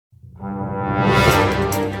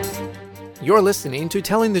You're listening to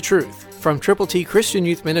Telling the Truth from Triple T Christian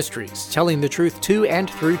Youth Ministries, telling the truth to and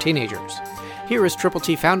through teenagers. Here is Triple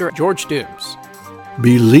T founder George Dooms.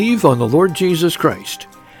 Believe on the Lord Jesus Christ.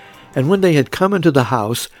 And when they had come into the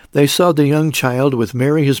house, they saw the young child with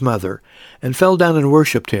Mary his mother, and fell down and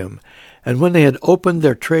worshipped him. And when they had opened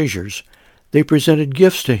their treasures, they presented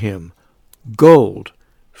gifts to him, gold,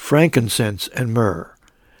 frankincense, and myrrh.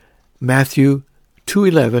 Matthew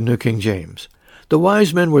 2:11, New King James. The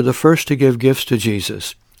wise men were the first to give gifts to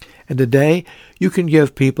Jesus. And today, you can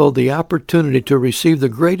give people the opportunity to receive the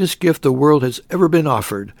greatest gift the world has ever been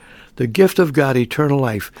offered, the gift of God, eternal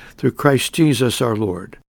life, through Christ Jesus our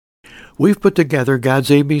Lord. We've put together God's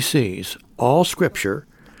ABCs, all Scripture,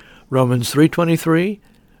 Romans 3:23,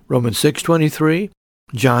 Romans 6:23,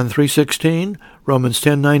 John 3:16, Romans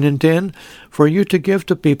 10:9 and 10, for you to give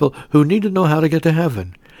to people who need to know how to get to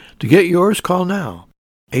heaven. To get yours, call now,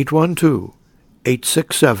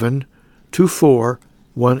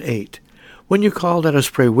 812-867-2418. When you call, let us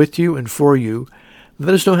pray with you and for you.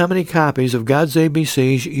 Let us know how many copies of God's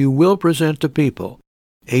ABCs you will present to people.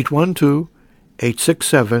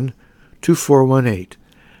 812-867-2418.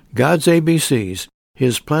 God's ABCs,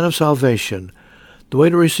 His plan of salvation, the way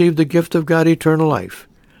to receive the gift of God, eternal life,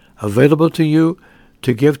 available to you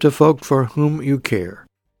to give to folk for whom you care.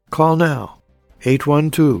 Call now,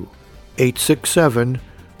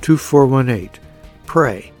 812-867-2418.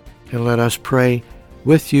 Pray, and let us pray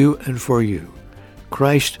with you and for you.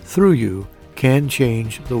 Christ, through you, can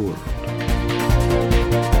change the world.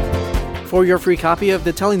 For your free copy of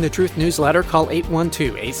the Telling the Truth newsletter, call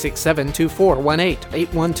 812-867-2418,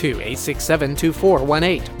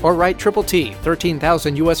 812-867-2418, or write Triple T,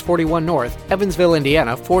 13,000 U.S. 41 North, Evansville,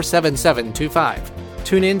 Indiana, 47725.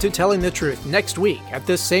 Tune in to Telling the Truth next week at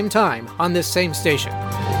this same time on this same station.